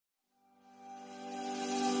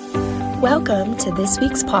Welcome to this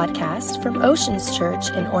week's podcast from Oceans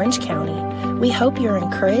Church in Orange County. We hope you're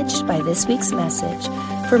encouraged by this week's message.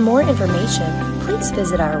 For more information, please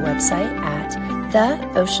visit our website at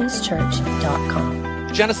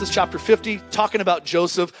theoceanschurch.com. Genesis chapter 50, talking about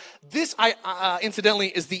Joseph. This, incidentally,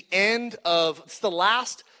 is it's the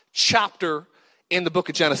last chapter in the book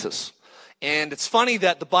of Genesis. And it's funny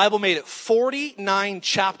that the Bible made it 49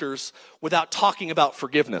 chapters without talking about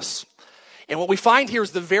forgiveness. And what we find here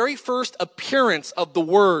is the very first appearance of the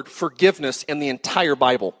word forgiveness in the entire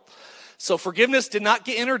Bible. So forgiveness did not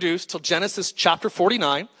get introduced till Genesis chapter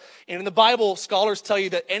 49. And in the Bible, scholars tell you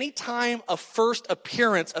that any time a first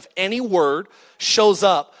appearance of any word shows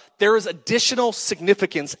up, there is additional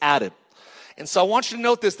significance added. And so I want you to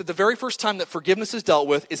note this, that the very first time that forgiveness is dealt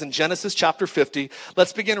with is in Genesis chapter 50.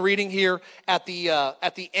 Let's begin reading here at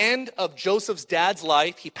the end of Joseph's dad's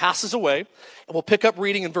life. He passes away, and we'll pick up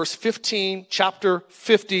reading in verse 15, chapter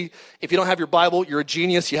 50. If you don't have your Bible, you're a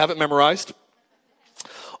genius, you have it memorized.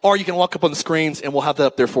 Or you can walk up on the screens, and we'll have that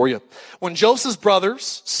up there for you. When Joseph's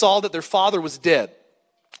brothers saw that their father was dead,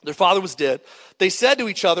 they said to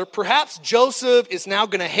each other, "Perhaps Joseph is now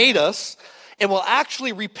going to hate us and will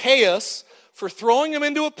actually repay us for throwing him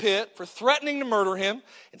into a pit, for threatening to murder him,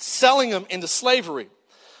 and selling him into slavery.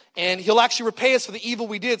 And he'll actually repay us for the evil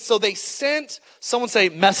we did." So they sent, someone say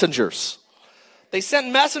messengers. They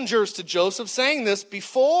sent messengers to Joseph saying this: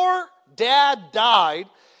 before dad died,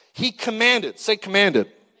 he commanded. Say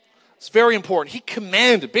commanded. It's very important. He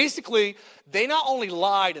commanded. Basically, they not only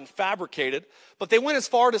lied and fabricated, but they went as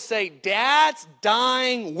far to say dad's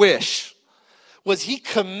dying wish was he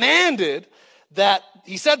commanded that,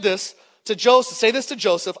 he said this to Joseph, say this to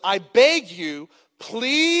Joseph: "I beg you,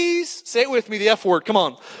 please," say it with me, the F word, come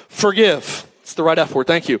on, forgive. It's the right F word,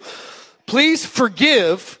 thank you. "Please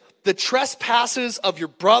forgive the trespasses of your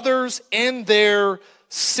brothers and their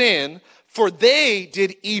sin, for they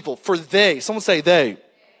did evil." For they, someone say they.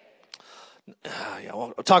 Yeah,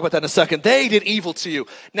 we'll talk about that in a second. They did evil to you.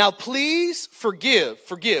 Now please forgive,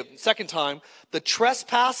 second time, the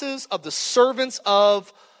trespasses of the servants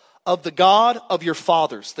of the God of your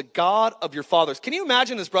fathers, the God of your fathers. Can you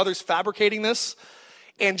imagine his brothers fabricating this?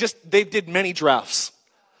 And they did many drafts.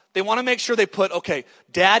 They want to make sure they put, okay,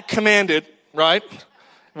 dad commanded, right? It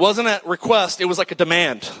wasn't a request, it was like a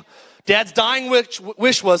demand. Dad's dying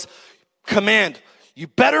wish was command. You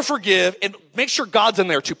better forgive, and make sure God's in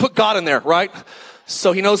there too. Put God in there, right?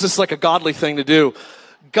 So he knows this is like a godly thing to do.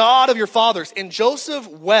 God of your fathers. And Joseph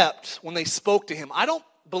wept when they spoke to him. I don't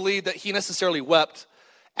believe that he necessarily wept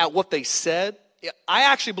at what they said. I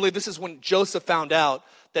actually believe this is when Joseph found out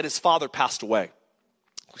that his father passed away.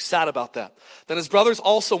 He's sad about that. Then his brothers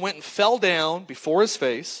also went and fell down before his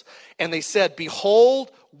face, and they said,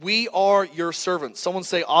 "Behold, we are your servants." Someone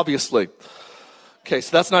say, obviously. Okay,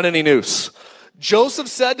 so that's not any news. Joseph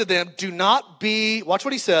said to them, "Do not be," watch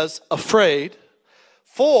what he says, "afraid,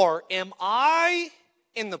 for am I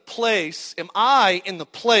in the place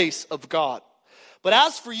of God? But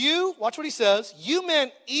as for you," watch what he says, "you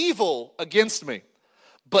meant evil against me,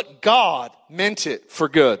 but God meant it for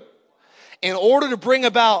good, in order to bring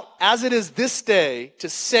about, as it is this day, to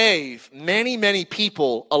save many, many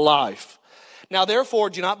people alive. Now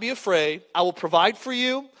therefore, do not be afraid. I will provide for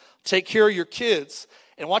you, take care of your kids."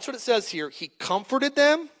 And watch what it says here. He comforted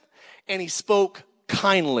them and he spoke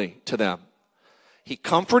kindly to them. He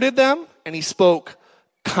comforted them and he spoke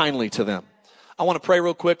kindly to them. I want to pray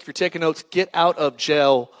real quick. If you're taking notes, get out of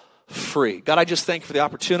jail free. God, I just thank you for the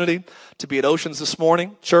opportunity to be at Oceans this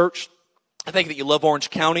morning. Church, I thank you that you love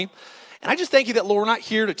Orange County. And I just thank you that, Lord, we're not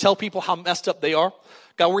here to tell people how messed up they are.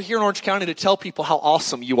 God, we're here in Orange County to tell people how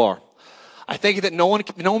awesome you are. I thank you that no one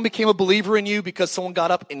became a believer in you because someone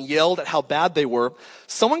got up and yelled at how bad they were.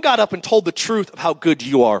 Someone got up and told the truth of how good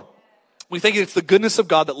you are. We think it's the goodness of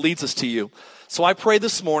God that leads us to you. So I pray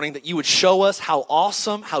this morning that you would show us how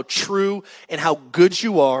awesome, how true, and how good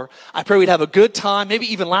you are. I pray we'd have a good time,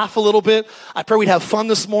 maybe even laugh a little bit. I pray we'd have fun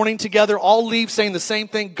this morning together, all leave saying the same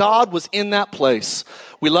thing. God was in that place.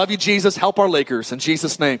 We love you, Jesus. Help our Lakers in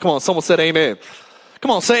Jesus' name. Come on, someone said amen.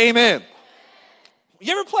 Come on, say amen.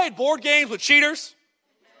 You ever played board games with cheaters?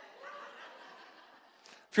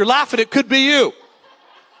 If you're laughing, it could be you.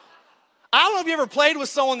 I don't know if you ever played with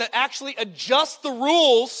someone that actually adjusts the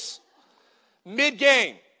rules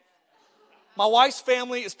mid-game. My wife's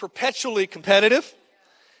family is perpetually competitive,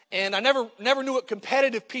 and I never knew what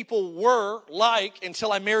competitive people were like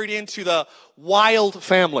until I married into the Wild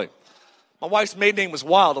family. My wife's maiden name was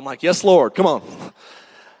Wild. I'm like, yes, Lord, come on.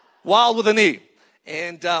 Wild with an E.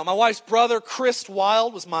 And my wife's brother, Chris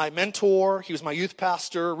Wild, was my mentor. He was my youth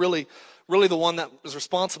pastor, really really the one that was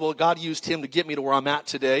responsible. God used him to get me to where I'm at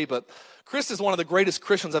today. But Chris is one of the greatest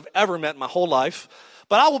Christians I've ever met in my whole life.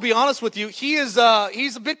 But I will be honest with you, he's a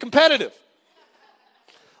bit competitive.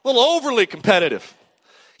 A little overly competitive.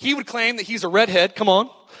 He would claim that he's a redhead. Come on.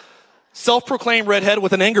 Self-proclaimed redhead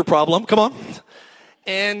with an anger problem. Come on.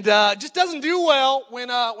 And just doesn't do well when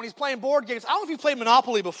he's playing board games. I don't know if you've played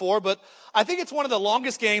Monopoly before, but I think it's one of the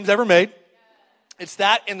longest games ever made. It's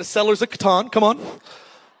that and the Settlers of Catan. Come on.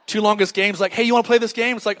 2 longest games. Like, hey, you want to play this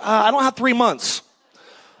game? It's like, I don't have 3 months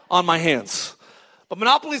on my hands. But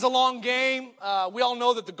Monopoly's a long game. We all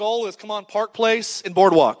know that the goal is, come on, Park Place and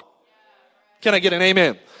Boardwalk. Can I get an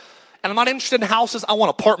amen? And I'm not interested in houses. I want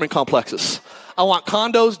apartment complexes. I want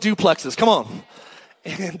condos, duplexes. Come on.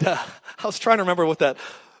 And I was trying to remember what that,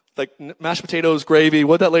 like mashed potatoes, gravy,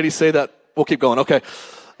 what'd that lady say that? We'll keep going. Okay.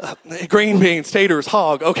 Green beans, taters,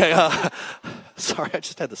 hog. Okay. Sorry, I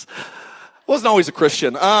just had this. Wasn't always a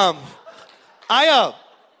Christian. I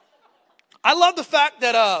love the fact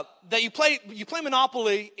that you play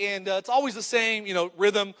Monopoly and it's always the same,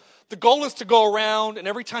 rhythm. The goal is to go around, and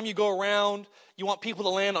every time you go around, you want people to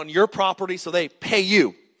land on your property so they pay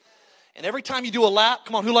you. And every time you do a lap,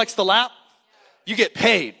 come on, who likes the lap? You get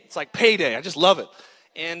paid. It's like payday. I just love it.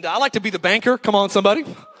 And I like to be the banker. Come on, somebody.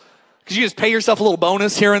 Because you just pay yourself a little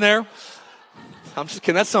bonus here and there. I'm just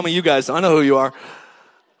kidding. That's some of you guys. I know who you are.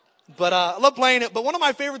 But I love playing it. But one of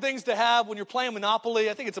my favorite things to have when you're playing Monopoly,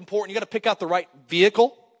 I think it's important. You got to pick out the right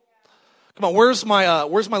vehicle. Come on, where's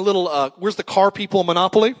the car people in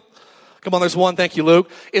Monopoly? Come on, there's one. Thank you,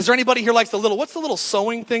 Luke. Is there anybody here likes what's the little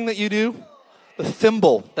sewing thing that you do? The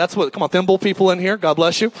thimble. That's what, come on, thimble people in here. God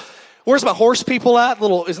bless you. Where's my horse people at?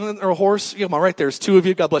 Isn't there a horse? Yeah, right there. There's 2 of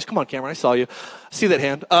you. God bless you. Come on, Cameron. I saw you. See that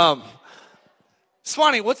hand. It's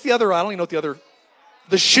funny. What's the other? I don't even know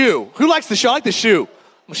the shoe. Who likes the shoe? I like the shoe.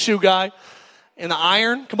 I'm a shoe guy. And the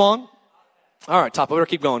iron. Come on. All right, Top. I better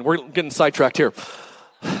keep going. We're getting sidetracked here.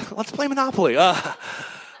 Let's play Monopoly.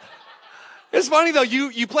 It's funny, though.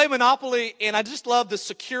 You play Monopoly, and I just love the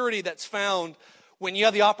security that's found when you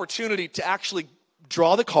have the opportunity to actually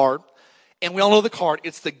draw the card. And we all know the card.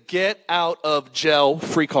 It's the get out of jail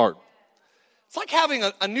free card. It's like having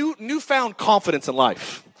a newfound confidence in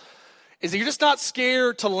life. Is that you're just not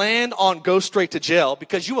scared to land on go straight to jail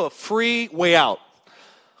because you have a free way out.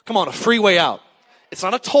 Come on, a free way out. It's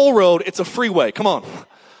not a toll road. It's a freeway. Come on,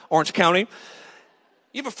 Orange County.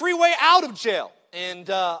 You have a free way out of jail. And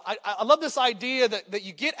I love this idea that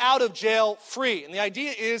you get out of jail free. And the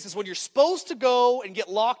idea is when you're supposed to go and get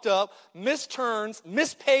locked up, miss turns,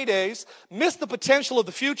 miss paydays, miss the potential of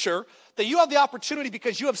the future, that you have the opportunity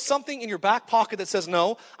because you have something in your back pocket that says,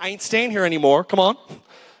 no, I ain't staying here anymore. Come on.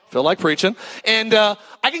 Feel like preaching. And I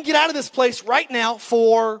can get out of this place right now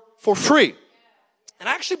for free. And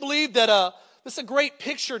I actually believe that this is a great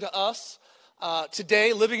picture to us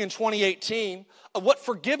today, living in 2018, of what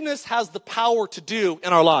forgiveness has the power to do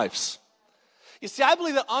in our lives. You see, I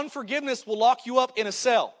believe that unforgiveness will lock you up in a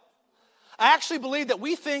cell. I actually believe that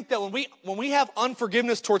we think that when we have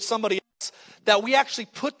unforgiveness towards somebody else, that we actually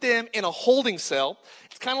put them in a holding cell.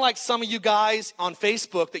 It's kind of like some of you guys on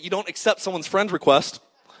Facebook that you don't accept someone's friend request.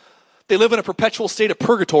 They live in a perpetual state of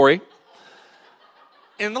purgatory.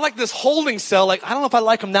 And they're like this holding cell, like, I don't know if I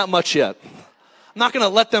like them that much yet. I'm not going to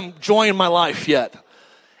let them join my life yet.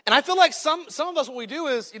 And I feel like some of us, what we do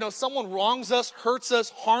is, someone wrongs us, hurts us,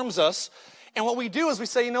 harms us. And what we do is we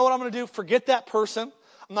say, you know what I'm going to do? Forget that person.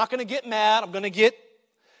 I'm not going to get mad. I'm going to get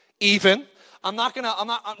even. I'm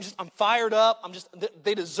fired up.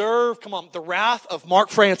 They deserve, come on, the wrath of Mark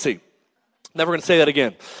Francie. Never going to say that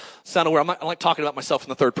again. Sounded weird. I like talking about myself in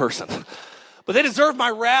the third person. But they deserve my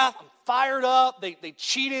wrath. I'm fired up. They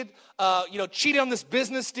cheated, cheated on this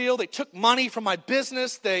business deal. They took money from my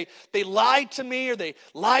business. They lied to me, or they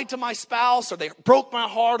lied to my spouse, or they broke my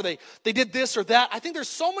heart, or they did this or that. I think there's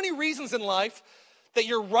so many reasons in life that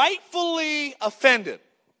you're rightfully offended.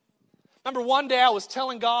 Remember one day I was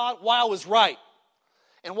telling God why I was right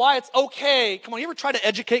and why it's okay. Come on, you ever try to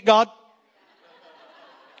educate God?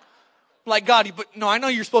 Like, God, I know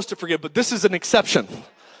you're supposed to forgive, but this is an exception.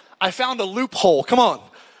 I found a loophole. Come on.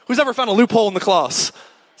 Who's ever found a loophole in the clause?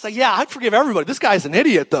 It's like, yeah, I'd forgive everybody. This guy's an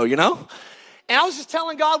idiot, though, And I was just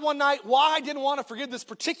telling God one night why I didn't want to forgive this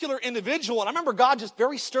particular individual. And I remember God just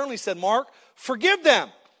very sternly said, Mark, forgive them.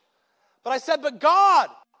 But I said, but God,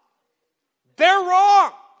 they're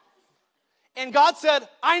wrong. And God said,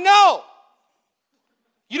 I know.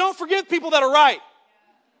 You don't forgive people that are right.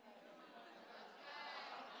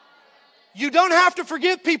 You don't have to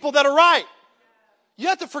forgive people that are right. You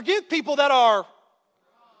have to forgive people that are.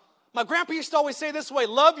 My grandpa used to always say this way,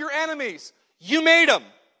 love your enemies. You made them.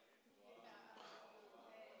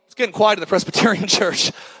 It's getting quiet in the Presbyterian church.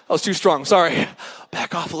 That was too strong. Sorry.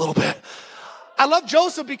 Back off a little bit. I love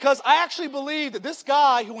Joseph because I actually believe that this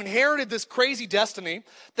guy who inherited this crazy destiny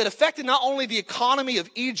that affected not only the economy of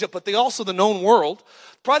Egypt, but also the known world,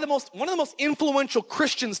 probably one of the most influential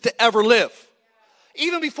Christians to ever live,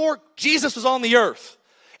 even before Jesus was on the earth.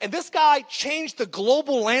 And this guy changed the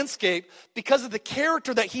global landscape because of the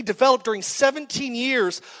character that he developed during 17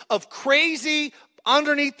 years of crazy,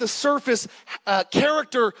 underneath the surface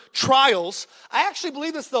character trials. I actually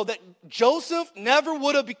believe this, though, that Joseph never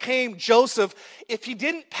would have became Joseph if he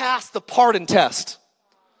didn't pass the pardon test.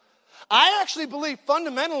 I actually believe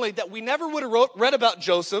fundamentally that we never would have read about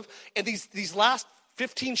Joseph in these last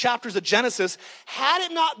 15 chapters of Genesis had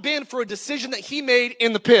it not been for a decision that he made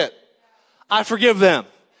in the pit. I forgive them.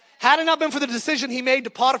 Had it not been for the decision he made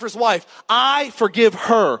to Potiphar's wife, I forgive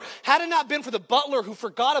her. Had it not been for the butler who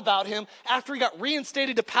forgot about him after he got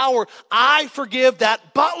reinstated to power, I forgive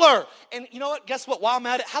that butler. And you know what? Guess what? While I'm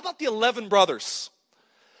at it, how about the 11 brothers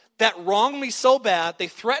that wronged me so bad, they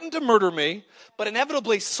threatened to murder me, but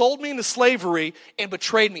inevitably sold me into slavery and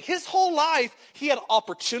betrayed me. His whole life, he had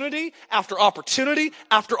opportunity after opportunity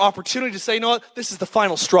after opportunity to say, you know what? This is the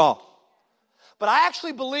final straw. But I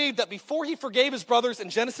actually believe that before he forgave his brothers in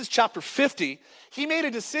Genesis chapter 50, he made a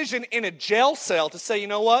decision in a jail cell to say, you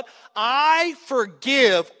know what? I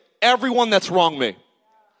forgive everyone that's wronged me.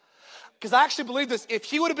 Because I actually believe this. If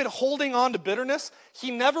he would have been holding on to bitterness, he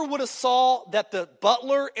never would have saw that the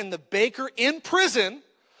butler and the baker in prison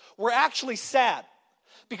were actually sad.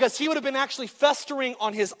 Because he would have been actually festering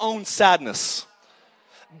on his own sadness.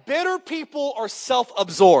 Bitter people are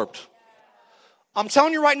self-absorbed. I'm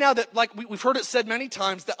telling you right now that, like we've heard it said many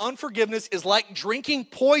times, that unforgiveness is like drinking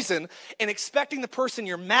poison and expecting the person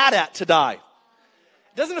you're mad at to die.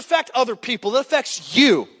 It doesn't affect other people, it affects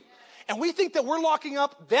you. And we think that we're locking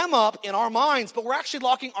them up in our minds, but we're actually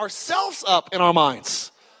locking ourselves up in our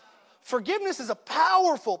minds. Forgiveness is a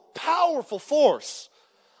powerful, powerful force.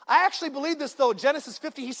 I actually believe this, though. Genesis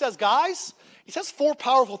 50, he says, guys, he says 4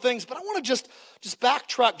 powerful things, but I want to just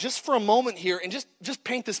backtrack just for a moment here and just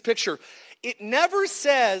paint this picture. It never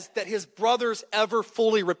says that his brothers ever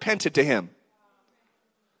fully repented to him.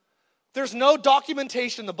 There's no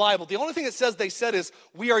documentation in the Bible. The only thing it says they said is,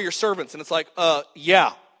 we are your servants. And it's like,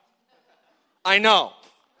 yeah, I know.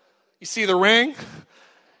 You see the ring? You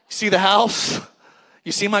see the house?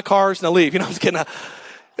 You see my cars? Now leave. You know, I'm just kidding.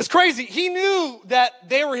 It's crazy. He knew that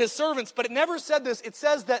they were his servants, but it never said this. It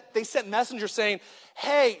says that they sent messengers saying,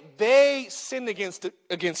 hey, they sinned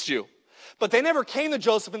against you. But they never came to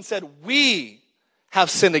Joseph and said, we have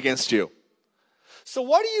sinned against you. So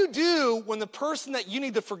what do you do when the person that you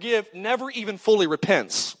need to forgive never even fully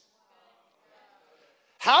repents?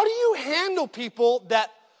 How do you handle people that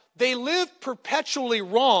they live perpetually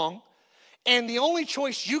wrong, and the only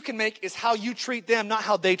choice you can make is how you treat them, not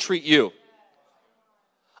how they treat you?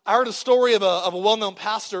 I heard a story of a well-known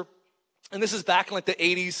pastor, and this is back in like the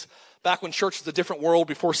 80s, back when church was a different world,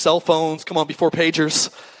 before cell phones, before pagers.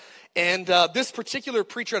 And this particular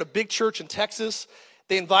preacher at a big church in Texas,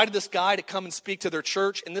 they invited this guy to come and speak to their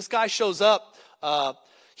church. And this guy shows up.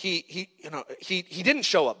 He didn't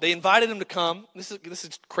show up. They invited him to come. This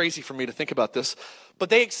is crazy for me to think about this. But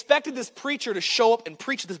they expected this preacher to show up and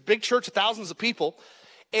preach at this big church of thousands of people.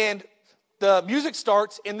 And the music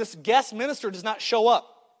starts, and this guest minister does not show up.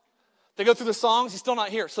 They go through the songs. He's still not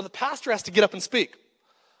here. So the pastor has to get up and speak.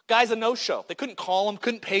 Guy's a no-show. They couldn't call him,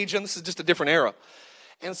 couldn't page him. This is just a different era.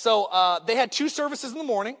 And so they had 2 services in the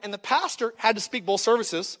morning, and the pastor had to speak both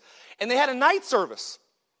services, and they had a night service.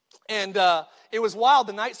 And it was wild.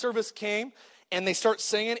 The night service came, and they start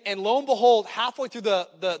singing, and lo and behold, halfway through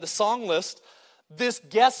the song list, this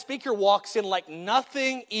guest speaker walks in like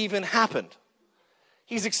nothing even happened.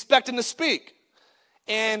 He's expecting to speak.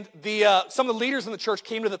 And some of the leaders in the church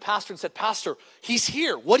came to the pastor and said, Pastor, he's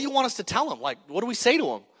here. What do you want us to tell him? Like, what do we say to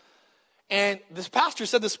him? And this pastor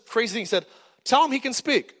said this crazy thing. He said, tell him he can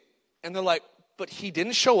speak. And they're like, but he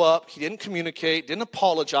didn't show up. He didn't communicate, didn't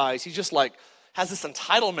apologize. He just like has this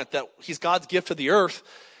entitlement that he's God's gift to the earth.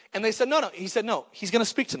 And they said, no. He said, no, he's going to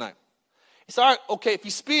speak tonight. He said, all right, okay, if he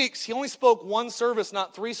speaks, he only spoke 1 service,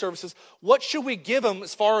 not 3 services. What should we give him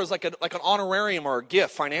as far as like an honorarium or a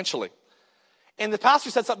gift financially? And the pastor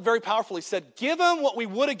said something very powerful. He said, give him what we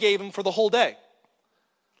would have gave him for the whole day.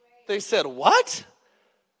 They said, what?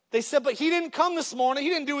 They said, but he didn't come this morning. He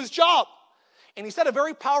didn't do his job. And he said a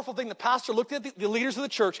very powerful thing. The pastor looked at the leaders of the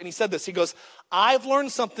church and he said this. He goes, I've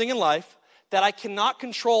learned something in life that I cannot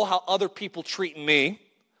control how other people treat me,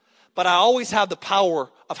 but I always have the power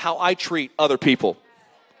of how I treat other people.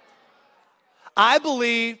 I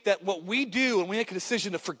believe that what we do when we make a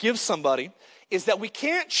decision to forgive somebody is that we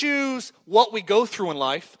can't choose what we go through in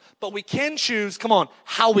life, but we can choose, come on,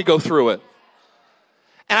 how we go through it.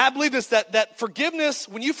 And I believe this, that forgiveness,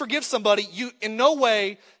 when you forgive somebody, you in no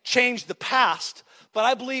way change the past, but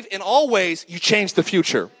I believe in all ways you change the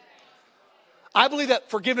future. I believe that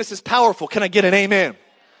forgiveness is powerful. Can I get an amen?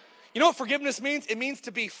 You know what forgiveness means? It means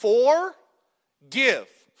to be forgive.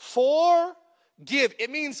 Forgive. It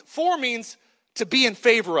means, for means to be in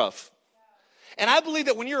favor of. And I believe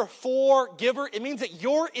that when you're a forgiver, it means that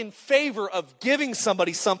you're in favor of giving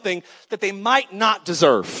somebody something that they might not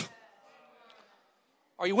deserve.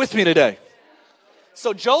 Are you with me today?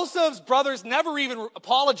 So Joseph's brothers never even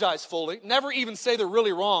apologize fully, never even say they're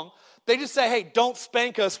really wrong. They just say, hey, don't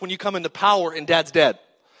spank us when you come into power and dad's dead.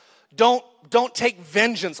 Don't take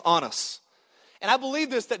vengeance on us. And I believe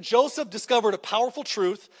this, that Joseph discovered a powerful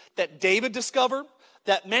truth that David discovered,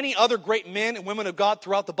 that many other great men and women of God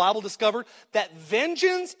throughout the Bible discovered, that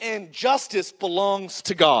vengeance and justice belongs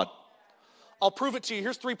to God. I'll prove it to you.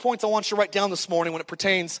 Here's 3 points I want you to write down this morning when it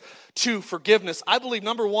pertains to forgiveness. I believe,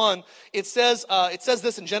 number one, it says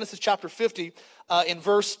this in Genesis chapter 50, in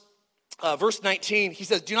verse 19. He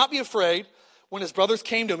says, do not be afraid. When his brothers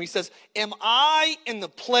came to him, he says, am I in the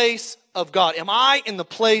place of God? Am I in the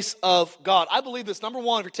place of God? I believe this. Number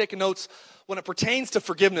one, if you're taking notes, when it pertains to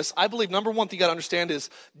forgiveness, I believe number one thing you got to understand is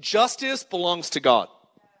justice belongs to God.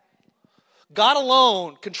 God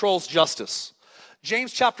alone controls justice.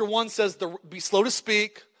 James chapter 1 says, be slow to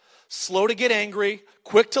speak, slow to get angry,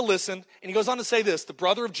 quick to listen. And he goes on to say this, the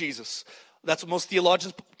brother of Jesus, that's what most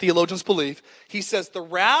theologians believe. He says, the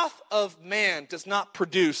wrath of man does not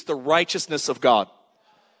produce the righteousness of God.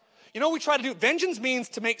 You know what we try to do? Vengeance means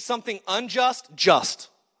to make something unjust, just.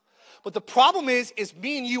 But the problem is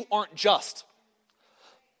me and you aren't just.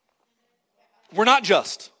 We're not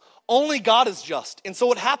just. Only God is just. And so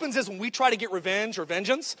what happens is when we try to get revenge or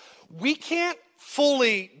vengeance, we can't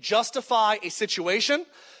fully justify a situation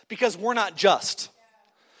because we're not just.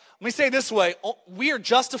 Let me say it this way, we are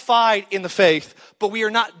justified in the faith, but we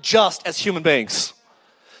are not just as human beings.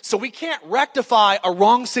 So we can't rectify a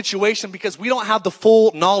wrong situation because we don't have the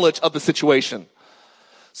full knowledge of the situation.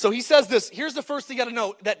 So he says this, here's the first thing you got to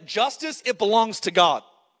know, that justice, it belongs to God.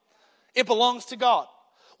 It belongs to God.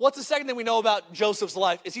 What's the second thing we know about Joseph's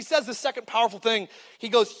life? Is he says the second powerful thing. He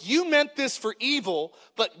goes, you meant this for evil,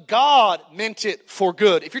 but God meant it for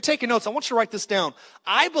good. If you're taking notes, I want you to write this down.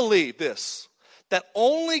 I believe this, that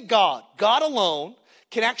only God, God alone,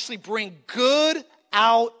 can actually bring good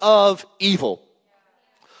out of evil.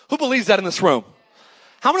 Who believes that in this room?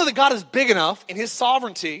 How many of that God is big enough in his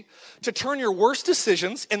sovereignty to turn your worst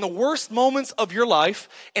decisions in the worst moments of your life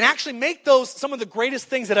and actually make those some of the greatest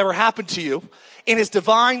things that ever happened to you in his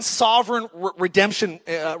divine, sovereign,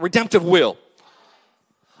 redemptive will?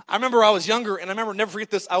 I remember I was younger, and I remember, never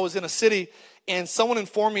forget this, I was in a city, and someone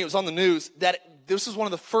informed me, it was on the news, that this was one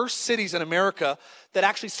of the first cities in America that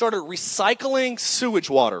actually started recycling sewage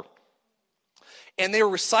water. And they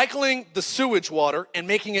were recycling the sewage water and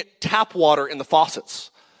making it tap water in the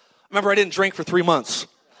faucets. Remember, I didn't drink for 3 months.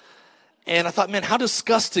 And I thought, man, how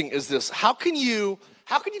disgusting is this? How can you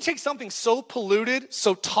take something so polluted,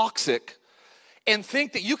 so toxic, and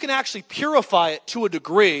think that you can actually purify it to a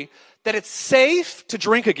degree that it's safe to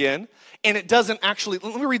drink again, and it doesn't actually,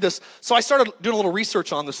 let me read this. So I started doing a little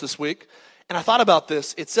research on this week, and I thought about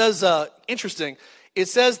this. It says, interesting, it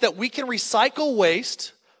says that we can recycle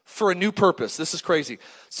waste for a new purpose. This is crazy.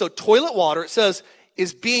 So toilet water, it says,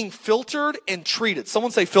 is being filtered and treated.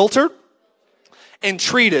 Someone say filtered and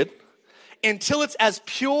treated until it's as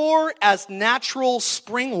pure as natural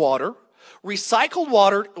spring water. Recycled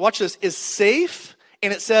water, watch this, is safe,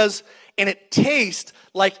 and it says, and it tastes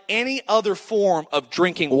like any other form of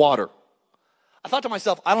drinking water. I thought to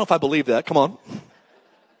myself, I don't know if I believe that. Come on. I'm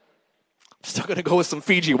still going to go with some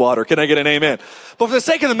Fiji water. Can I get an amen? But for the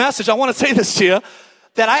sake of the message, I want to say this to you,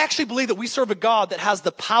 that I actually believe that we serve a God that has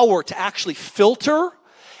the power to actually filter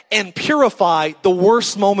and purify the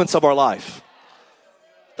worst moments of our life.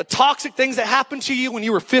 The toxic things that happened to you when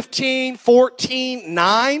you were 15, 14,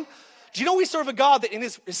 9. Do you know we serve a God that in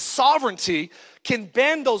his sovereignty can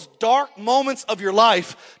bend those dark moments of your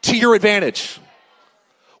life to your advantage?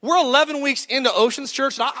 We're 11 weeks into Oceans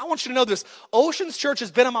Church, and I want you to know this. Oceans Church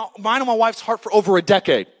has been on mine and my wife's heart for over a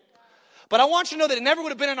decade. But I want you to know that it never would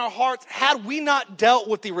have been in our hearts had we not dealt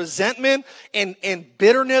with the resentment and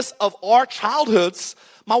bitterness of our childhoods.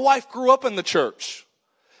 My wife grew up in the church.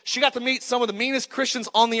 She got to meet some of the meanest Christians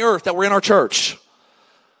on the earth that were in our church.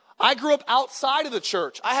 I grew up outside of the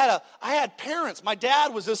church. I had parents. My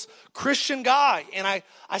dad was this Christian guy, and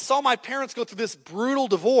I saw my parents go through this brutal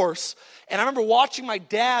divorce, and I remember watching my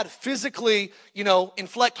dad physically,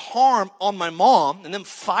 inflict harm on my mom, and them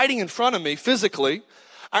fighting in front of me physically.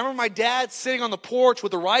 I remember my dad sitting on the porch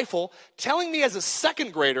with a rifle, telling me as a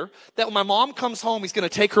second grader that when my mom comes home, he's going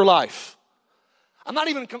to take her life. I'm not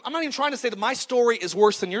even trying to say that my story is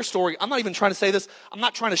worse than your story. I'm not even trying to say this. I'm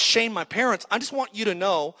not trying to shame my parents. I just want you to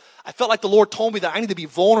know, I felt like the Lord told me that I need to be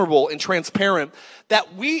vulnerable and transparent,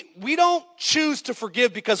 that we don't choose to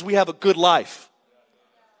forgive because we have a good life.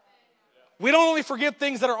 We don't only forgive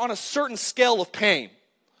things that are on a certain scale of pain.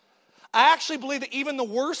 I actually believe that even the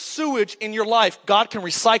worst sewage in your life, God can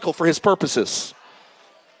recycle for his purposes.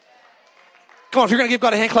 Come on, if you're going to give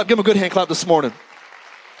God a hand clap, give him a good hand clap this morning.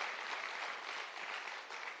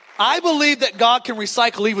 I believe that God can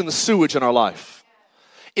recycle even the sewage in our life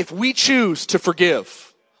if we choose to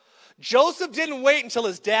forgive. Joseph didn't wait until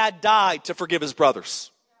his dad died to forgive his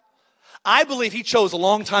brothers. I believe he chose a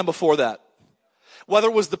long time before that. Whether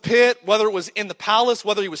it was the pit, whether it was in the palace,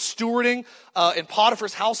 whether he was stewarding in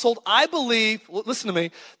Potiphar's household, I believe, listen to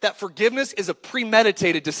me, that forgiveness is a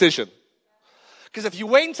premeditated decision. Because if you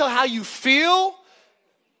wait until how you feel,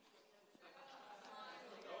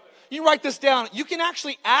 you write this down, you can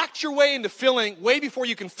actually act your way into feeling way before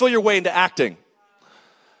you can feel your way into acting.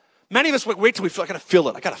 Many of us wait till we feel, I gotta feel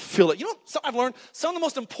it. You know, I've learned some of the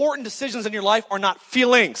most important decisions in your life are not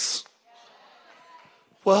feelings.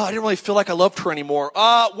 Well, I didn't really feel like I loved her anymore.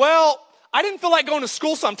 I didn't feel like going to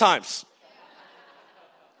school sometimes.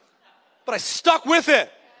 But I stuck with it.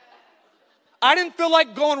 I didn't feel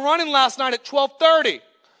like going running last night at 12:30.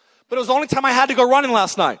 But it was the only time I had to go running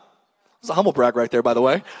last night. It was a humble brag right there, by the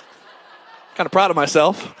way. Kind of proud of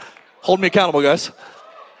myself. Hold me accountable, guys.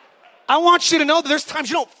 I want you to know that there's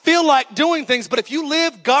times you don't feel like doing things, but if you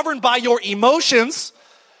live governed by your emotions,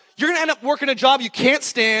 you're going to end up working a job you can't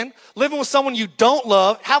stand, living with someone you don't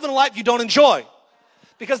love, having a life you don't enjoy.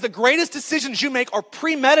 Because the greatest decisions you make are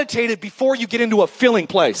premeditated before you get into a feeling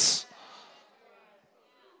place.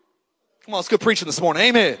 Come on, let's go preaching this morning.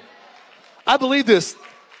 Amen. I believe this.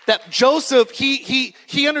 That Joseph, he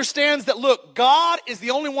understands that, look, God is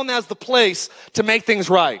the only one that has the place to make things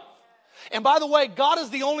right. And by the way, God is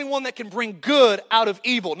the only one that can bring good out of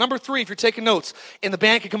evil. Number 3, if you're taking notes, and the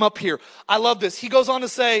band can come up here. I love this. He goes on to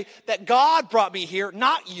say that God brought me here,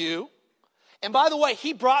 not you. And by the way,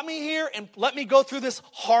 he brought me here and let me go through this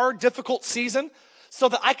hard, difficult season so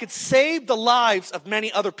that I could save the lives of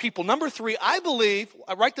many other people. Number 3, I believe,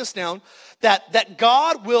 I write this down, that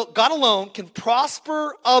God alone can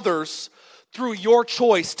prosper others through your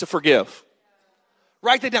choice to forgive.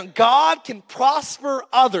 Write that down. God can prosper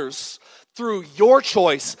others through your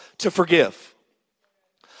choice to forgive.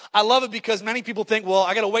 I love it because many people think, well,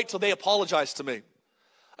 I got to wait till they apologize to me.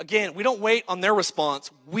 Again, we don't wait on their response.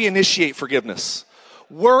 We initiate forgiveness.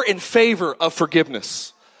 We're in favor of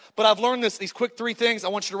forgiveness. But I've learned these quick 3 things I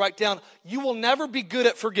want you to write down. You will never be good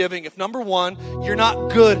at forgiving if, number 1, you're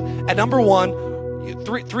not good at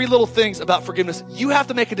three little things about forgiveness. You have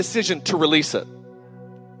to make a decision to release it.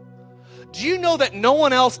 Do you know that no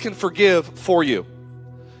one else can forgive for you?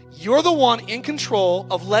 You're the one in control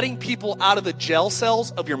of letting people out of the jail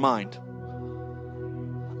cells of your mind.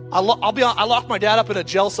 I'll be honest, I locked my dad up in a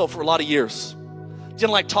jail cell for a lot of years.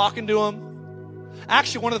 Didn't like talking to him.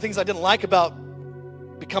 Actually, one of the things I didn't like about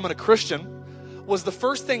becoming a Christian was the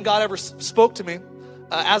first thing God ever spoke to me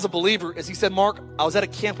as a believer is he said, Mark, I was at a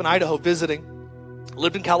camp in Idaho visiting,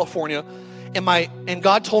 lived in California, and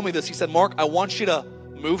God told me this. He said, Mark, I want you to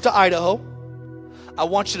move to Idaho. I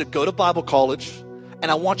want you to go to Bible college,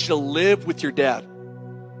 and I want you to live with your dad.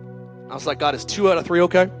 I was like, God, is 2 out of 3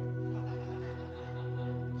 okay?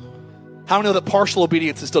 How many know that partial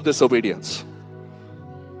obedience is still disobedience?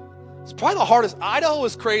 It's probably the hardest. Idaho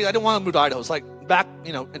is crazy. I didn't want to move to Idaho. It's like back,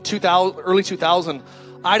 in early 2000,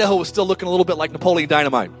 Idaho was still looking a little bit like Napoleon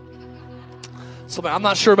Dynamite. So I'm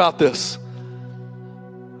not sure about this.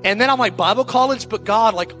 And then I'm like, Bible college, but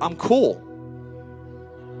God, like, I'm cool.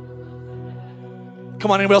 Come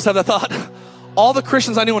on, anybody else have that thought? All the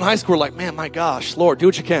Christians I knew in high school were like, man, my gosh, Lord, do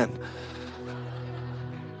what you can.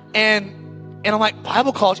 And I'm like,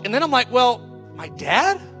 Bible college. And then I'm like, well, my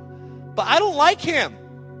dad? But I don't like him.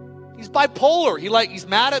 He's bipolar. He's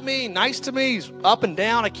mad at me, nice to me. He's up and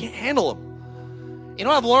down. I can't handle him. You know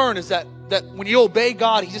what I've learned is that when you obey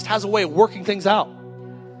God, he just has a way of working things out.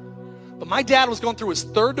 But my dad was going through his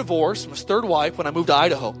 3rd divorce from his 3rd wife when I moved to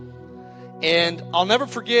Idaho. And I'll never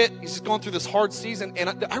forget, he's just going through this hard season,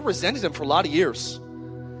 and I resented him for a lot of years.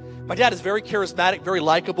 My dad is very charismatic, very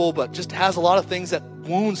likable, but just has a lot of things that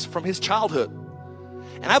wounds from his childhood.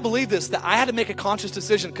 And I believe this, that I had to make a conscious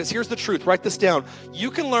decision, because here's the truth. Write this down.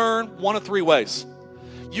 You can learn one of three ways.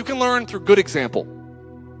 You can learn through good example.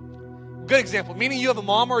 Good example, meaning you have a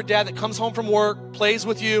mom or a dad that comes home from work, plays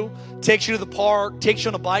with you, takes you to the park, takes you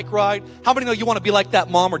on a bike ride. How many know you want to be like that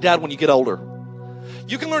mom or dad when you get older?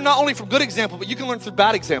 You can learn not only from good example, but you can learn through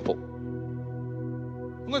bad example.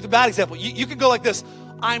 You can learn through bad example. You can go like this.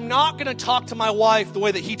 I'm not going to talk to my wife the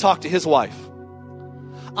way that he talked to his wife.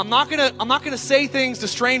 I'm not gonna say things to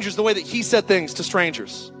strangers the way that he said things to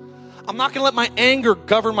strangers. I'm not gonna let my anger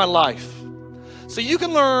govern my life. So you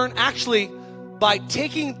can learn actually by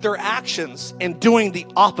taking their actions and doing the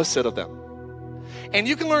opposite of them. And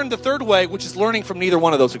you can learn the third way, which is learning from neither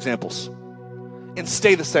one of those examples and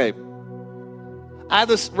stay the same. I had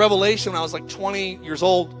this revelation when I was like 20 years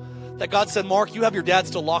old that God said, Mark, you have your dad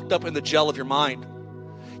still locked up in the jail of your mind.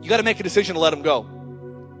 You got to make a decision to let him go.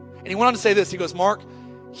 And he went on to say this. He goes, Mark,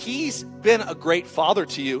 he's been a great father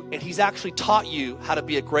to you, and he's actually taught you how to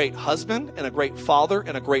be a great husband and a great father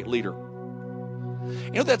and a great leader.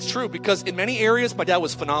 You know, that's true, because in many areas, my dad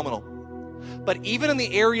was phenomenal. But even in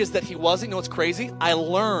the areas that he wasn't, you know what's crazy? I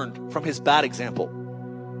learned from his bad example.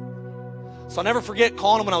 So I'll never forget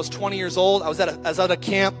calling him when I was 20 years old. I was at a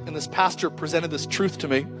camp, and this pastor presented this truth to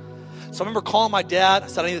me. So I remember calling my dad. I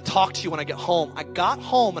said, I need to talk to you when I get home. I got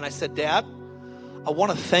home, and I said, Dad, I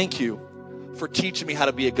want to thank you for teaching me how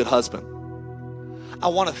to be a good husband. I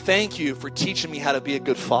want to thank you for teaching me how to be a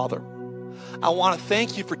good father. I want to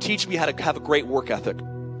thank you for teaching me how to have a great work ethic.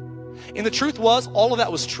 And the truth was, all of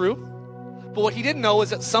that was true. But what he didn't know is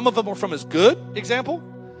that some of them were from his good example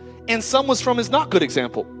and some was from his not good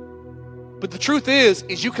example. But the truth is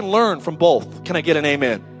you can learn from both. Can I get an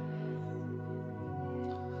amen?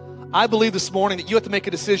 I believe this morning that you have to make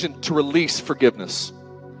a decision to release forgiveness.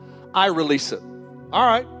 I release it. All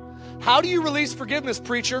right. How do you release forgiveness,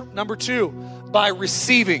 preacher? Number 2, by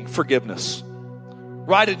receiving forgiveness.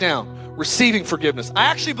 Write it down. Receiving forgiveness. I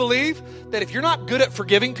actually believe that if you're not good at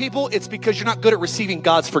forgiving people, it's because you're not good at receiving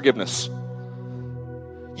God's forgiveness.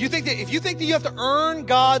 If you think that you have to earn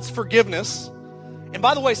God's forgiveness, and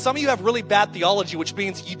by the way, some of you have really bad theology, which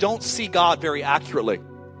means you don't see God very accurately.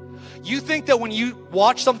 You think that when you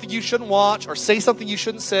watch something you shouldn't watch, or say something you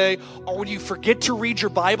shouldn't say, or when you forget to read your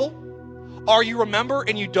Bible, or you remember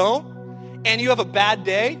and you don't, and you have a bad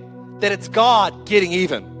day, that it's God getting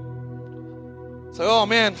even. So, oh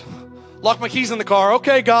man, lock my keys in the car.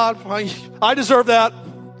 Okay, God, I deserve that.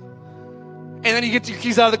 And then you get your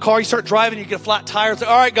keys out of the car, you start driving, you get a flat tire. It's like,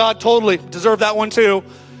 all right, God, totally deserve that one too.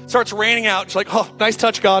 It starts raining out. It's like, oh, nice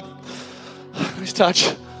touch, God. Nice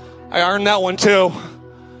touch. I earned that one too.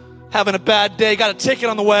 Having a bad day, got a ticket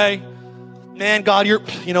on the way. Man, God, you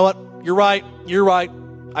know what? You're right. You're right.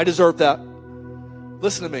 I deserve that.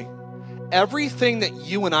 Listen to me. Everything that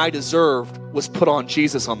you and I deserved was put on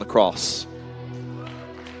Jesus on the cross.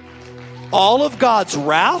 All of God's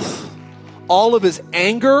wrath, all of his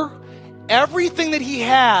anger, everything that he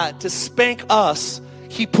had to spank us,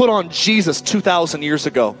 he put on Jesus 2,000 years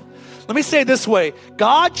ago. Let me say it this way.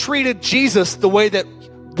 God treated Jesus the way that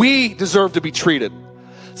we deserve to be treated,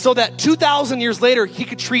 so that 2,000 years later, he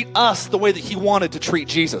could treat us the way that he wanted to treat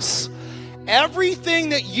Jesus. Everything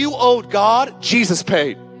that you owed God, Jesus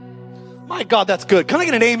paid. My God, that's good. Can I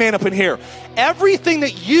get an amen up in here? Everything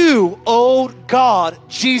that you owed God,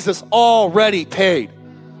 Jesus already paid.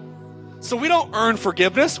 So we don't earn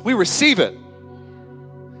forgiveness, we receive it.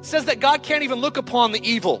 It says that God can't even look upon the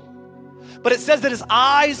evil, but it says that his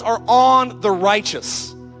eyes are on the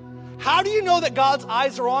righteous. How do you know that God's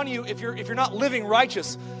eyes are on you if you're not living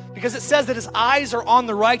righteous? Because it says that his eyes are on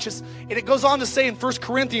the righteous. And it goes on to say in 1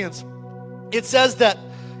 Corinthians, it says that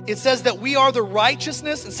we are the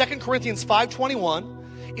righteousness in 2 Corinthians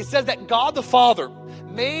 5:21. It says that God the Father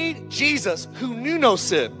made Jesus, who knew no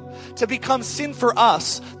sin, to become sin for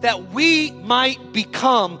us, that we might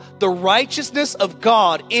become the righteousness of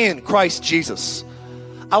God in Christ Jesus.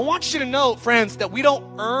 I want you to know, friends, that we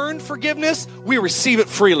don't earn forgiveness, we receive it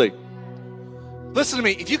freely. Listen to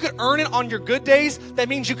me, if you could earn it on your good days, that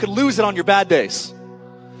means you could lose it on your bad days.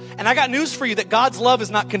 And I got news for you, that God's love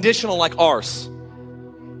is not conditional like ours.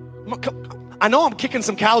 I know I'm kicking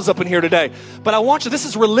some cows up in here today, but I want you, this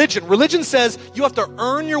is religion. Religion says you have to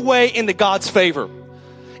earn your way into God's favor.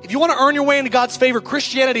 If you want to earn your way into God's favor,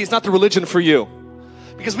 Christianity is not the religion for you,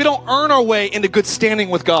 because we don't earn our way into good standing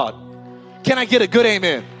with God. Can I get a good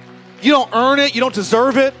amen? You don't earn it, you don't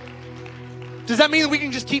deserve it. Does that mean that we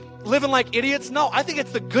can just keep living like idiots? No, I think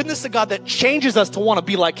it's the goodness of God that changes us to want to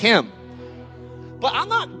be like him. But I'm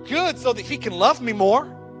not good so that he can love me more.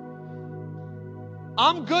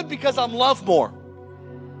 I'm good because I'm loved more.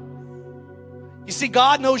 You see,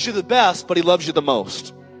 God knows you the best, but he loves you the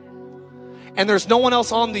most. And there's no one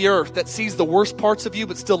else on the earth that sees the worst parts of you,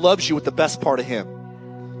 but still loves you with the best part of him.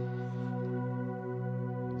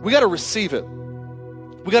 We got to receive it.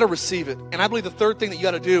 We got to receive it. And I believe the third thing that you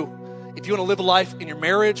got to do, if you want to live a life in your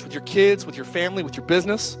marriage, with your kids, with your family, with your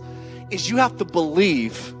business, is you have to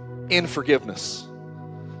believe in forgiveness.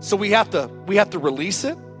 So we have to release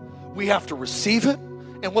it. We have to receive it.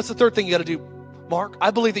 And what's the third thing you got to do, Mark?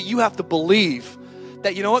 I believe that you have to believe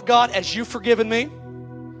that, you know what, God, as you've forgiven me,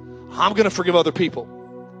 I'm going to forgive other people.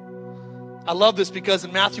 I love this because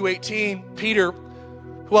in Matthew 18, Peter,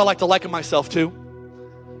 who I like to liken myself to,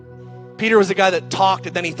 Peter was the guy that talked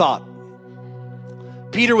and then he thought.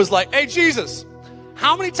 Peter was like, hey, Jesus,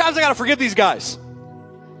 how many times I got to forgive these guys?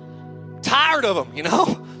 Tired of them, you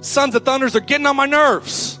know? Sons of Thunders are getting on my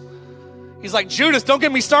nerves. He's like, Judas, don't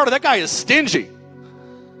get me started. That guy is stingy.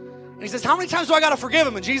 And he says, how many times do I got to forgive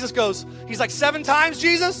him? And Jesus goes, he's like, 7 times,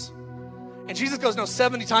 Jesus? And Jesus goes, no,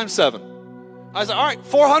 70 times 7. I was like, all right,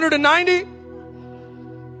 490?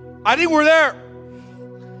 I think we're there.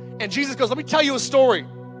 And Jesus goes, let me tell you a story.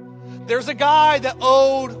 There's a guy that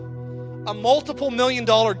owed a multiple $million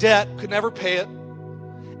debt, could never pay it.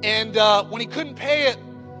 And when he couldn't pay it,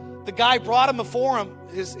 the guy brought him before him,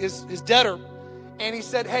 his debtor, and he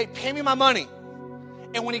said, hey, pay me my money.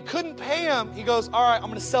 And when he couldn't pay him, he goes, all right, I'm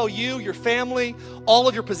going to sell you, your family, all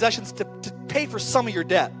of your possessions to pay for some of your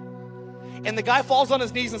debt. And the guy falls on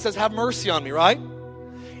his knees and says, have mercy on me, right?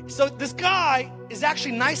 So this guy is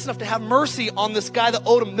actually nice enough to have mercy on this guy that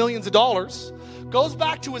owed him millions of dollars, goes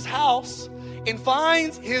back to his house and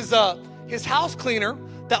finds his house cleaner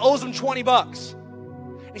that owes him $20.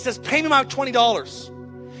 And he says, pay me my $20.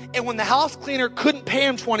 And when the house cleaner couldn't pay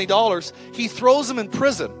him $20, he throws him in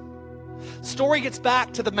prison. Story gets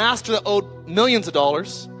back to the master that owed millions of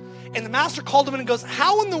dollars. And the master called him in and goes,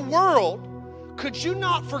 how in the world could you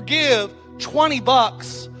not forgive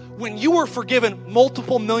 $20 when you were forgiven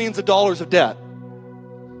multiple millions of dollars of debt?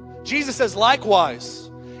 Jesus says,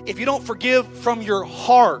 likewise, if you don't forgive from your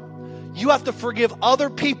heart, you have to forgive other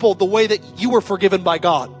people the way that you were forgiven by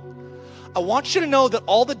God. I want you to know that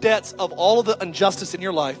all the debts of all of the injustice in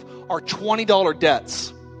your life are $20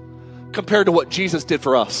 debts compared to what Jesus did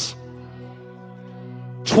for us.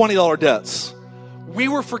 $20 debts. We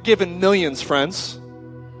were forgiven millions, friends.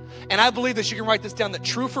 And I believe that you can write this down, that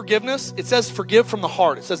true forgiveness, it says forgive from the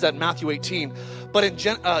heart. It says that in Matthew 18. But in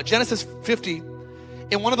Genesis 50,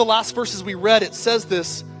 in one of the last verses we read, it says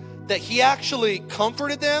this, that he actually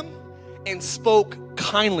comforted them and spoke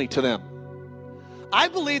kindly to them. I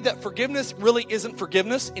believe that forgiveness really isn't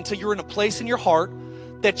forgiveness until you're in a place in your heart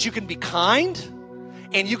that you can be kind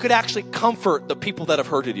and you could actually comfort the people that have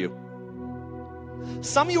hurted you.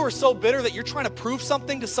 Some of you are so bitter that you're trying to prove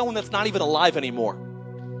something to someone that's not even alive anymore.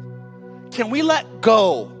 Can we let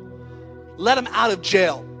go? Let him out of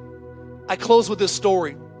jail. I close with this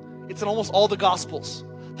story. It's in almost all the Gospels.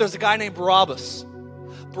 There's a guy named Barabbas.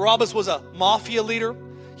 Barabbas was a mafia leader.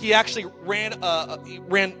 He actually ran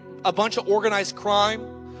a bunch of organized crime,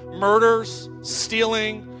 murders,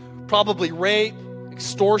 stealing, probably rape,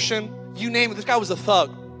 extortion, you name it. This guy was a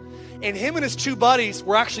thug. And him and his 2 buddies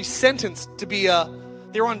were actually sentenced to be,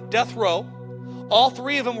 they were on death row. All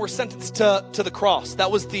 3 of them were sentenced to the cross.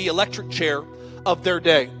 That was the electric chair of their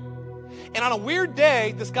day. And on a weird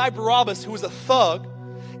day, this guy Barabbas, who was a thug,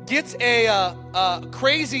 gets a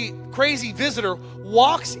crazy visitor,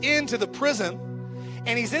 walks into the prison,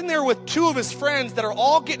 and he's in there with 2 of his friends that are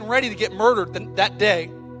all getting ready to get murdered that day.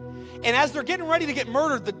 And as they're getting ready to get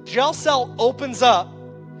murdered, the jail cell opens up,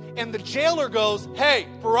 and the jailer goes, hey,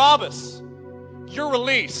 Barabbas, you're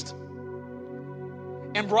released.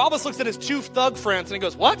 And Barabbas looks at his 2 thug friends, and he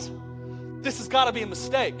goes, what? This has got to be a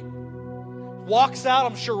mistake. Walks out,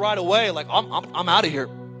 I'm sure right away, like, I'm out of here.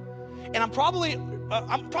 And I'm probably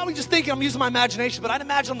just thinking, I'm using my imagination, but I'd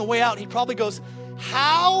imagine on the way out, he probably goes,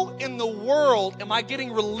 how in the world am I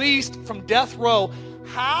getting released from death row?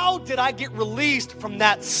 How did I get released from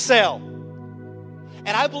that cell? And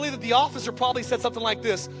I believe that the officer probably said something like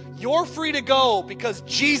this, you're free to go because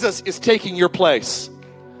Jesus is taking your place.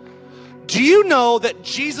 Do you know that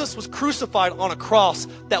Jesus was crucified on a cross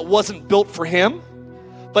that wasn't built for him,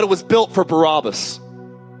 but it was built for Barabbas?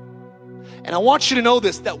 And I want you to know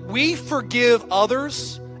this, that we forgive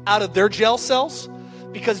others out of their jail cells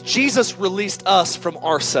because Jesus released us from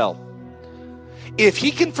our cell. If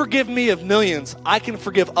he can forgive me of millions, I can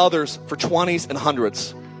forgive others for 20s and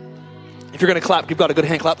hundreds. If you're going to clap, give God a good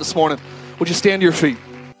hand clap this morning. Would you stand to your feet?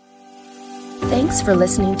 Thanks for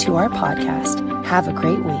listening to our podcast. Have a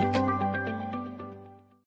great week.